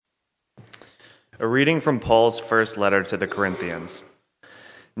A reading from Paul's first letter to the Corinthians.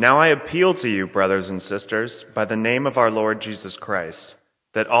 Now I appeal to you, brothers and sisters, by the name of our Lord Jesus Christ,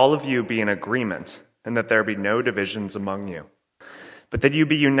 that all of you be in agreement, and that there be no divisions among you, but that you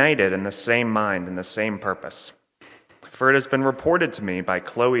be united in the same mind and the same purpose. For it has been reported to me by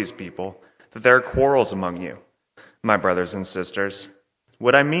Chloe's people that there are quarrels among you, my brothers and sisters.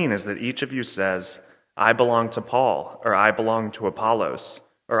 What I mean is that each of you says, I belong to Paul, or I belong to Apollos,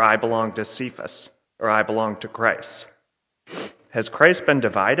 or I belong to Cephas, or I belong to Christ. Has Christ been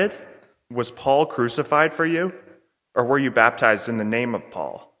divided? Was Paul crucified for you? Or were you baptized in the name of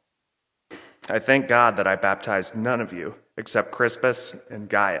Paul? I thank God that I baptized none of you except Crispus and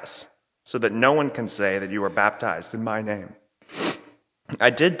Gaius, so that no one can say that you were baptized in my name.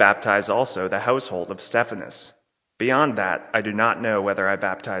 I did baptize also the household of Stephanas. Beyond that, I do not know whether I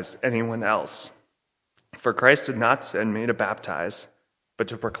baptized anyone else. For Christ did not send me to baptize, but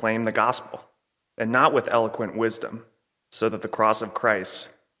to proclaim the gospel, and not with eloquent wisdom, so that the cross of Christ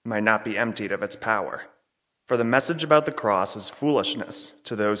might not be emptied of its power. For the message about the cross is foolishness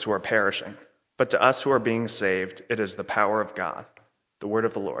to those who are perishing, but to us who are being saved, it is the power of God. The word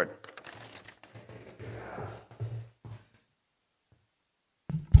of the Lord.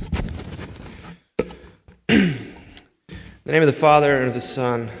 In the name of the Father, and of the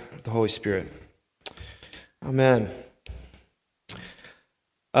Son, and of the Holy Spirit. Amen.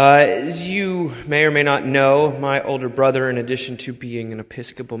 As you may or may not know, my older brother, in addition to being an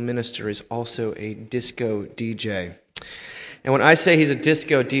Episcopal minister, is also a disco DJ. And when I say he's a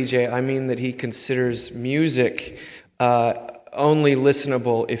disco DJ, I mean that he considers music only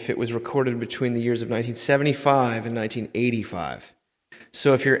listenable if it was recorded between the years of 1975 and 1985.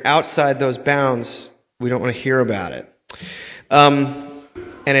 So if you're outside those bounds, we don't want to hear about it. And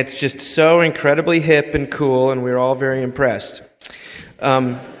it's just so incredibly hip and cool, and we're all very impressed.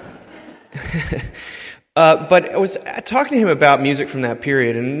 But I was talking to him about music from that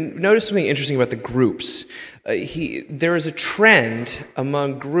period and noticed something interesting about the groups. There is a trend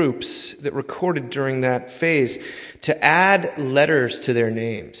among groups that recorded during that phase to add letters to their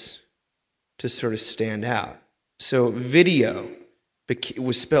names to sort of stand out. So video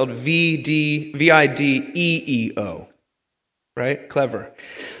was spelled V-I-D-E-E-O. Right? Clever.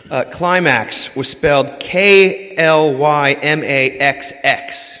 Climax was spelled K-L-Y-M-A-X-X.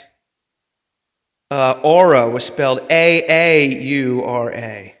 Aura was spelled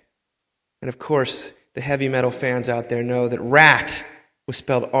A-A-U-R-A. And of course, the heavy metal fans out there know that rat was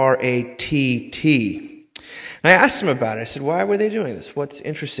spelled R-A-T-T. And I asked him about it. I said, why were they doing this? What's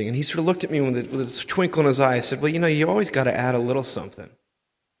interesting? And he sort of looked at me with a twinkle in his eye. I said, well, you always got to add a little something.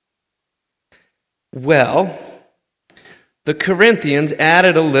 Well, the Corinthians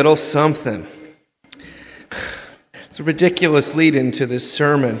added a little something. It's a ridiculous lead-in to this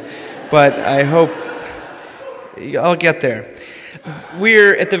sermon, but I hope I'll get there.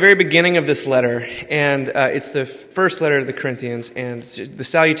 We're at the very beginning of this letter, and it's the first letter to the Corinthians, and the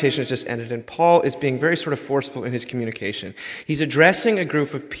salutation has just ended, and Paul is being very sort of forceful in his communication. He's addressing a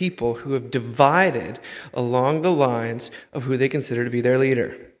group of people who have divided along the lines of who they consider to be their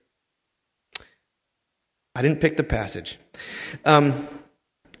leader. I didn't pick the passage.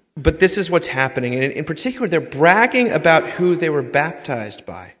 But this is what's happening. And in particular, they're bragging about who they were baptized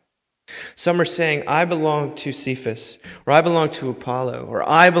by. Some are saying, I belong to Cephas, or I belong to Apollo, or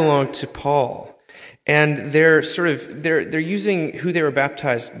I belong to Paul. And they're using who they were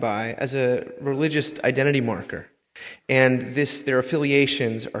baptized by as a religious identity marker. And their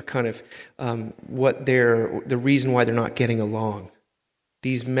affiliations are kind of the reason why they're not getting along.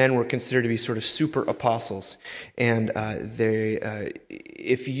 These men were considered to be sort of super apostles, and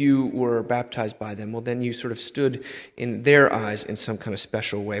if you were baptized by them, well, then you sort of stood in their eyes in some kind of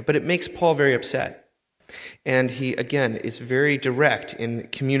special way. But it makes Paul very upset, and he, again, is very direct in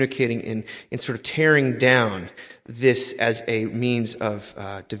communicating, in sort of tearing down this as a means of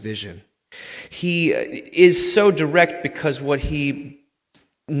division. He is so direct because what he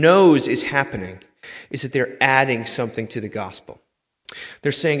knows is happening is that they're adding something to the gospel.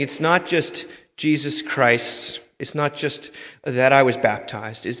 They're saying it's not just Jesus Christ, it's not just that I was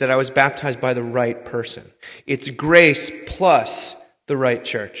baptized, it's that I was baptized by the right person. It's grace plus the right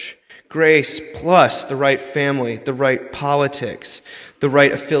church, grace plus the right family, the right politics, the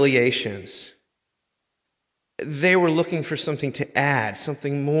right affiliations. They were looking for something to add,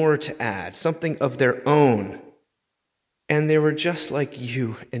 something more to add, something of their own. And they were just like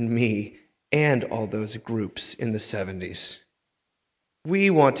you and me and all those groups in the 70s.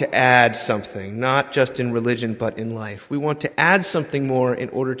 We want to add something, not just in religion, but in life. We want to add something more in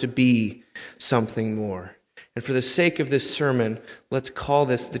order to be something more. And for the sake of this sermon, let's call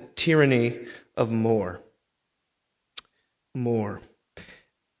this the tyranny of more. More.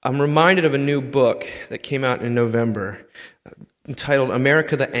 I'm reminded of a new book that came out in November entitled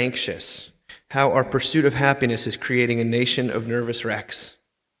America the Anxious: How Our Pursuit of Happiness is Creating a Nation of Nervous Wrecks.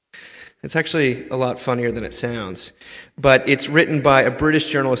 It's actually a lot funnier than it sounds. But it's written by a British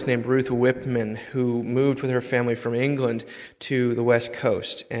journalist named Ruth Whipman, who moved with her family from England to the West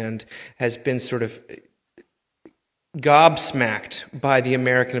Coast and has been sort of gobsmacked by the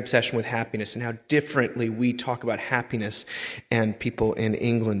American obsession with happiness and how differently we talk about happiness and people in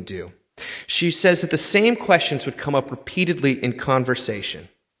England do. She says that the same questions would come up repeatedly in conversation.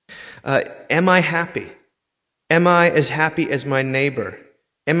 Am I happy? Am I as happy as my neighbor?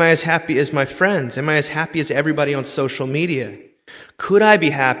 Am I as happy as my friends? Am I as happy as everybody on social media? Could I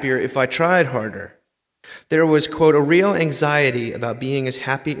be happier if I tried harder? There was, quote, a real anxiety about being as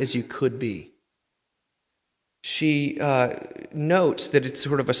happy as you could be. She notes that it's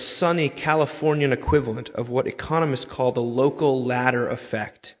sort of a sunny Californian equivalent of what economists call the local ladder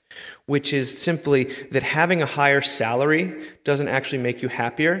effect, which is simply that having a higher salary doesn't actually make you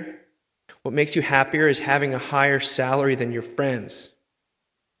happier. What makes you happier is having a higher salary than your friends,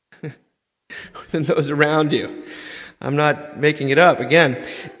 than those around you. I'm not making it up. Again,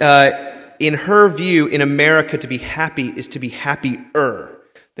 in her view, in America, to be happy is to be happier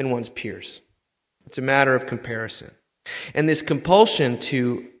than one's peers. It's a matter of comparison. And this compulsion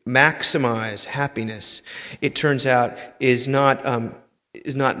to maximize happiness, it turns out, is not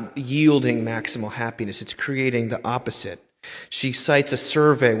yielding maximal happiness. It's creating the opposite. She cites a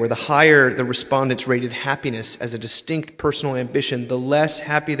survey where the higher the respondents rated happiness as a distinct personal ambition, the less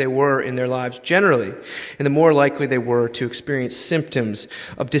happy they were in their lives generally, and the more likely they were to experience symptoms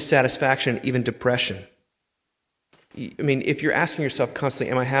of dissatisfaction, even depression. I mean, if you're asking yourself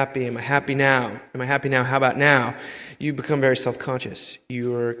constantly, am I happy? Am I happy now? Am I happy now? How about now? You become very self-conscious.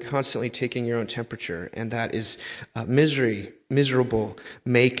 You're constantly taking your own temperature, and that is miserable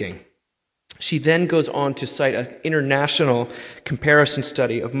making. She then goes on to cite an international comparison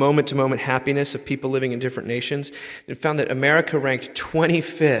study of moment-to-moment happiness of people living in different nations, and found that America ranked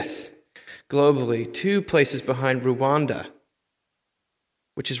 25th globally, 2 places behind Rwanda,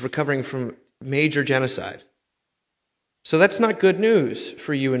 which is recovering from major genocide. So that's not good news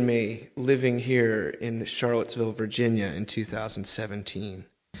for you and me living here in Charlottesville, Virginia in 2017.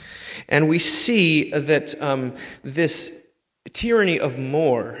 And we see that this tyranny of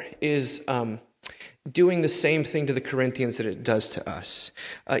more is doing the same thing to the Corinthians that it does to us.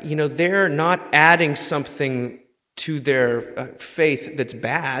 They're not adding something to their faith that's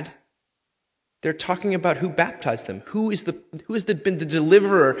bad. They're talking about who baptized them, who has been the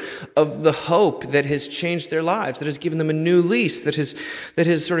deliverer of the hope that has changed their lives, that has given them a new lease, that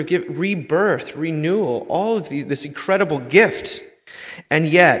has sort of given rebirth, renewal, all of this incredible gift. And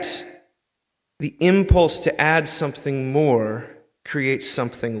yet, the impulse to add something more creates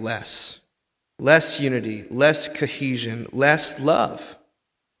something less. Less unity, less cohesion, less love.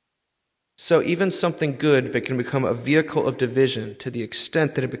 So even something good can become a vehicle of division to the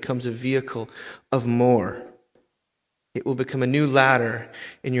extent that it becomes a vehicle of more. It will become a new ladder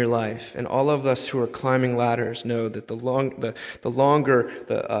in your life. And all of us who are climbing ladders know that the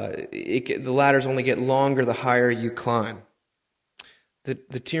ladders only get longer the higher you climb.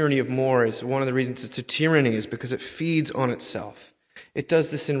 The tyranny of more is one of the reasons it's a tyranny is because it feeds on itself. It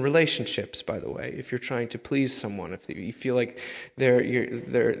does this in relationships, by the way. If you're trying to please someone, if you feel like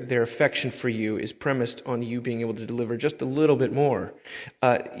their affection for you is premised on you being able to deliver just a little bit more,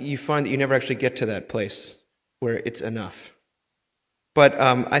 you find that you never actually get to that place where it's enough. But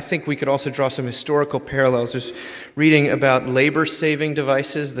I think we could also draw some historical parallels. There's reading about labor-saving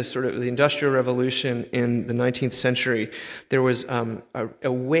devices, the Industrial Revolution in the 19th century. There was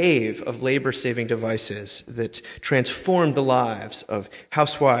a wave of labor-saving devices that transformed the lives of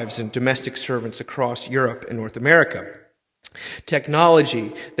housewives and domestic servants across Europe and North America.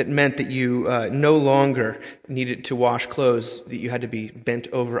 Technology that meant that you no longer needed to wash clothes, that you had to be bent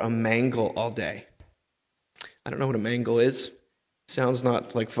over a mangle all day. I don't know what a mangle is. Sounds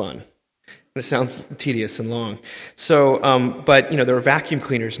not like fun. It sounds tedious and long. So, but there are vacuum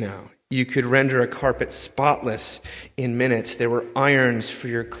cleaners now. You could render a carpet spotless in minutes. There were irons for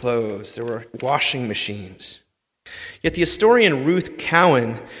your clothes. There were washing machines. Yet the historian Ruth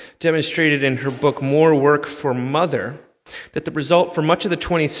Cowan demonstrated in her book More Work for Mother that the result for much of the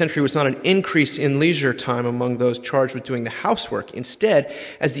 20th century was not an increase in leisure time among those charged with doing the housework. Instead,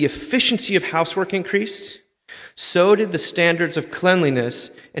 as the efficiency of housework increased, so did the standards of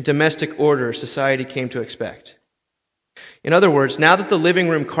cleanliness and domestic order society came to expect. In other words, now that the living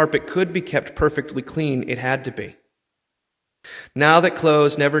room carpet could be kept perfectly clean, it had to be. Now that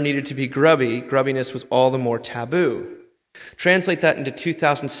clothes never needed to be grubby, grubbiness was all the more taboo. Translate that into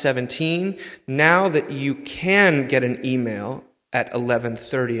 2017. Now that you can get an email at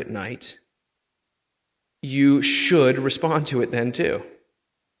 11:30 at night, you should respond to it then too.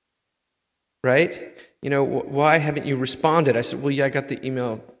 Right? Why haven't you responded? I said, well, yeah, I got the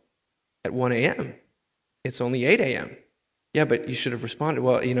email at 1 a.m. It's only 8 a.m. Yeah, but you should have responded.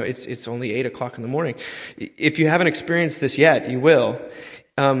 Well, it's only 8 o'clock in the morning. If you haven't experienced this yet, you will.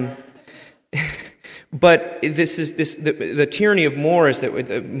 But the tyranny of more is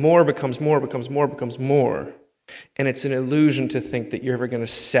that more becomes more, becomes more, becomes more. And it's an illusion to think that you're ever going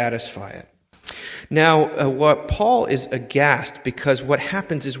to satisfy it. Now, what Paul is aghast, because what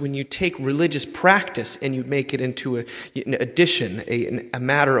happens is when you take religious practice and you make it into an addition, a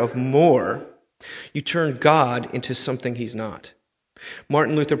matter of more, you turn God into something he's not.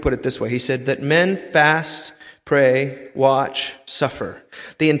 Martin Luther put it this way. He said that men fast, pray, watch, suffer.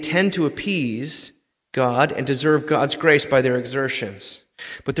 They intend to appease God and deserve God's grace by their exertions.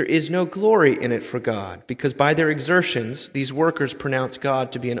 But there is no glory in it for God, because by their exertions, these workers pronounce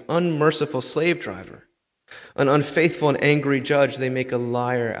God to be an unmerciful slave driver, an unfaithful and angry judge. They make a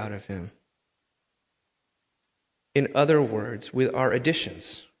liar out of him. In other words, with our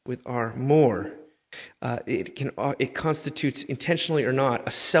additions, with our more, it constitutes, intentionally or not,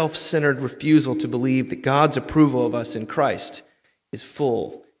 a self-centered refusal to believe that God's approval of us in Christ is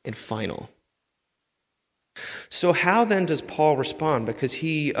full and final. So how then does Paul respond? Because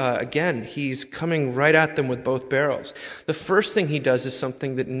he's coming right at them with both barrels. The first thing he does is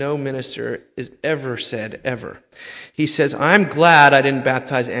something that no minister has ever said, ever. He says, I'm glad I didn't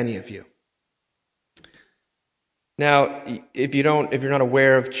baptize any of you. Now, if you're not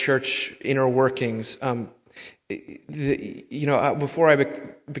aware of church inner workings, before I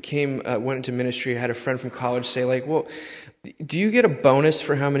went into ministry, I had a friend from college say, well, do you get a bonus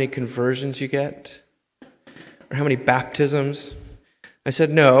for how many conversions you get? Or how many baptisms? I said,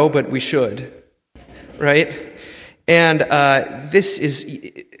 no, but we should, right? And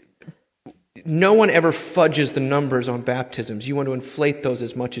no one ever fudges the numbers on baptisms. You want to inflate those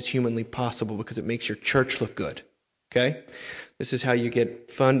as much as humanly possible because it makes your church look good, okay? This is how you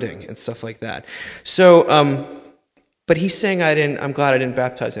get funding and stuff like that. So, but he's saying, I'm glad I didn't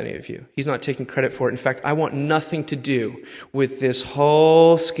baptize any of you. He's not taking credit for it. In fact, I want nothing to do with this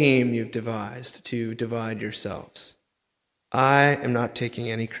whole scheme you've devised to divide yourselves. I am not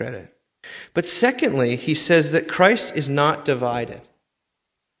taking any credit. But secondly, he says that Christ is not divided.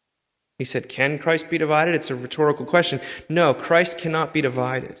 He said, can Christ be divided? It's a rhetorical question. No, Christ cannot be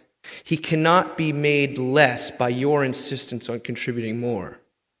divided. He cannot be made less by your insistence on contributing more.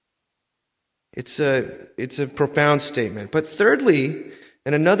 It's a profound statement. But thirdly,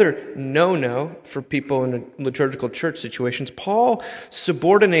 and another no-no for people in liturgical church situations, Paul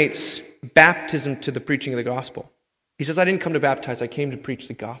subordinates baptism to the preaching of the gospel. He says, I didn't come to baptize, I came to preach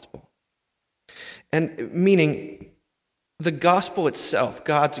the gospel. And meaning the gospel itself,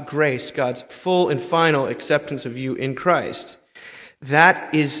 God's grace, God's full and final acceptance of you in Christ,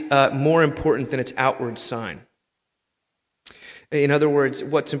 that is more important than its outward sign. In other words,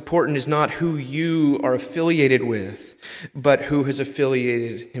 what's important is not who you are affiliated with, but who has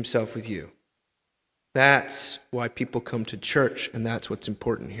affiliated himself with you. That's why people come to church, and that's what's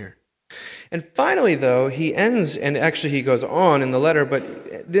important here. And finally, though, he ends, and actually he goes on in the letter,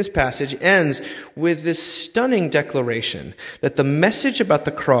 but this passage ends with this stunning declaration that the message about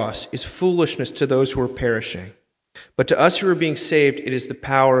the cross is foolishness to those who are perishing, but to us who are being saved, it is the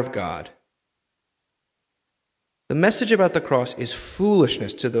power of God. The message about the cross is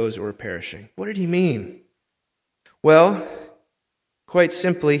foolishness to those who are perishing. What did he mean? Well, quite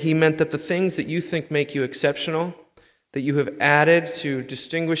simply, he meant that the things that you think make you exceptional, that you have added to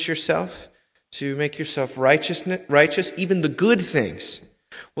distinguish yourself, to make yourself righteous, even the good things,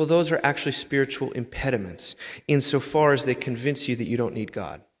 well, those are actually spiritual impediments insofar as they convince you that you don't need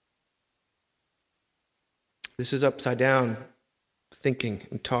God. This is upside down thinking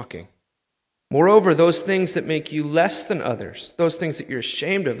and talking. Moreover, those things that make you less than others, those things that you're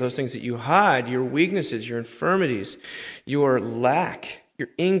ashamed of, those things that you hide, your weaknesses, your infirmities, your lack, your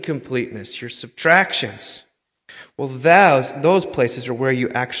incompleteness, your subtractions, well, those places are where you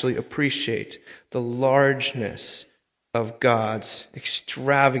actually appreciate the largeness of God's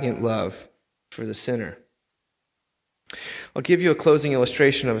extravagant love for the sinner. I'll give you a closing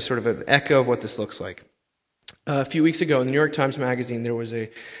illustration of a sort of an echo of what this looks like. A few weeks ago in the New York Times Magazine, there was a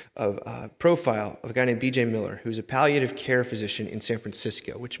profile of a guy named B.J. Miller, who's a palliative care physician in San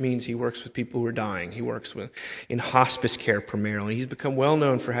Francisco, which means he works with people who are dying. He works in hospice care primarily. He's become well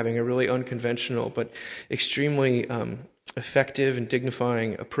known for having a really unconventional but extremely effective and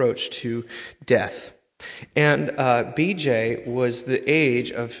dignifying approach to death. And BJ was the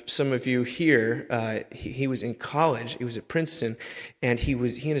age of some of you here. He was in college. He was at Princeton, and he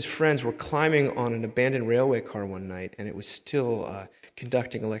and his friends were climbing on an abandoned railway car one night, and it was still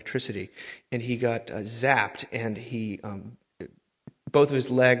conducting electricity. And he got zapped, and both of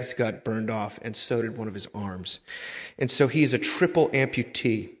his legs got burned off, and so did one of his arms. And so he is a triple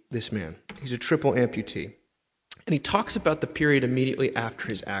amputee, this man. He's a triple amputee. And he talks about the period immediately after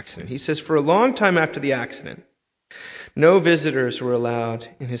his accident. He says, for a long time after the accident, no visitors were allowed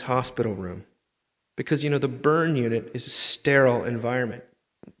in his hospital room because, the burn unit is a sterile environment.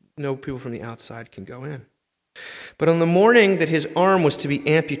 No people from the outside can go in. But on the morning that his arm was to be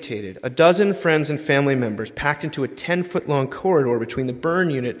amputated, a dozen friends and family members packed into a 10-foot-long corridor between the burn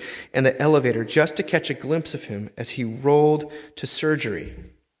unit and the elevator just to catch a glimpse of him as he rolled to surgery.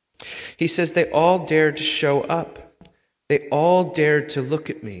 He says they all dared to show up. They all dared to look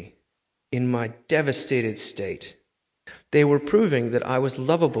at me in my devastated state. They were proving that I was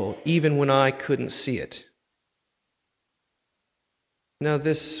lovable even when I couldn't see it. Now,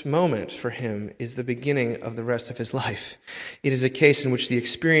 this moment for him is the beginning of the rest of his life. It is a case in which the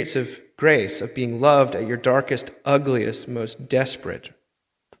experience of grace, of being loved at your darkest, ugliest, most desperate,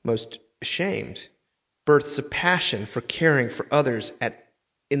 most ashamed, births a passion for caring for others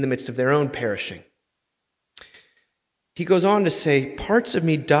in the midst of their own perishing. He goes on to say, parts of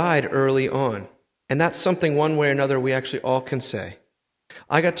me died early on, and that's something one way or another we actually all can say.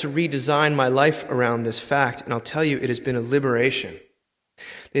 I got to redesign my life around this fact, and I'll tell you, it has been a liberation.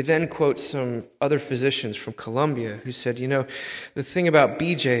 They then quote some other physicians from Columbia who said, the thing about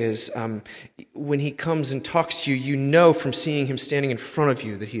BJ is when he comes and talks to you, you know from seeing him standing in front of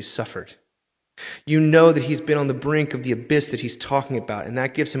you that he's suffered. You know that he's been on the brink of the abyss that he's talking about, and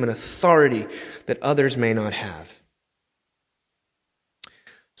that gives him an authority that others may not have.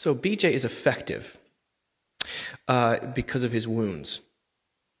 So BJ is effective because of his wounds.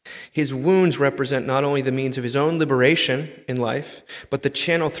 His wounds represent not only the means of his own liberation in life, but the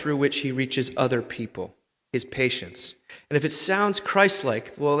channel through which he reaches other people, his patience. And if it sounds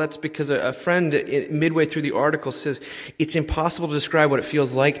Christ-like, well, that's because a friend midway through the article says, it's impossible to describe what it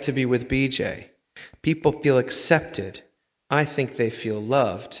feels like to be with BJ. People feel accepted. I think they feel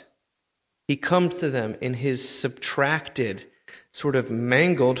loved. He comes to them in his subtracted, sort of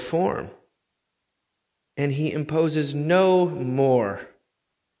mangled form. And he imposes no more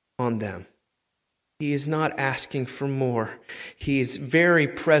on them. He is not asking for more. His very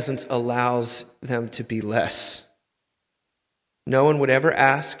presence allows them to be less. No one would ever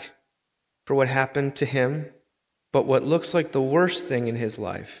ask for what happened to him, but what looks like the worst thing in his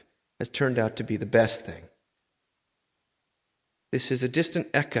life has turned out to be the best thing. This is a distant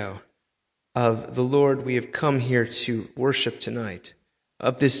echo of the Lord we have come here to worship tonight,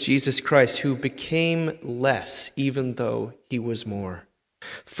 of this Jesus Christ who became less even though he was more.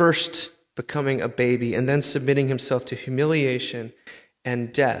 First becoming a baby and then submitting himself to humiliation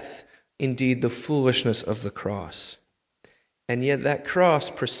and death, indeed the foolishness of the cross. And yet that cross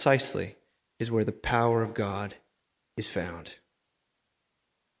precisely is where the power of God is found.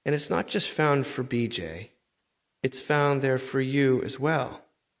 And it's not just found for BJ, it's found there for you as well.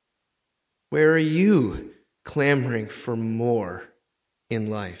 Where are you clamoring for more in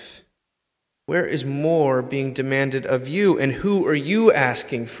life? Where is more being demanded of you, and who are you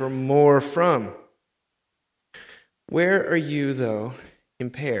asking for more from? Where are you, though,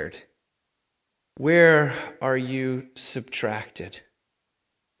 impaired? Where are you subtracted?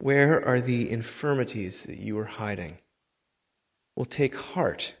 Where are the infirmities that you are hiding? Well, take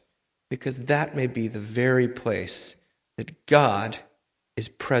heart, because that may be the very place that God is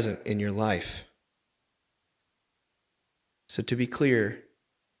present in your life. So to be clear,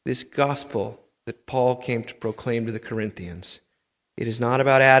 this gospel that Paul came to proclaim to the Corinthians, it is not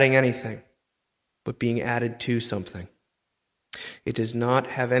about adding anything, but being added to something. It does not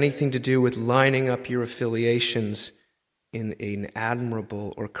have anything to do with lining up your affiliations in an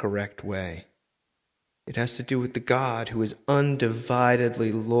admirable or correct way. It has to do with the God who is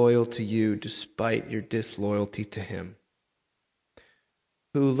undividedly loyal to you despite your disloyalty to him,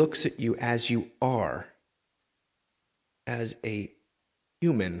 who looks at you as you are, as a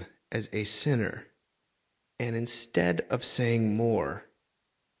human, as a sinner, and instead of saying more,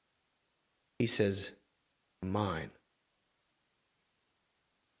 he says, mine.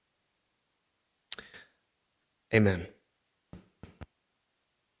 Amen.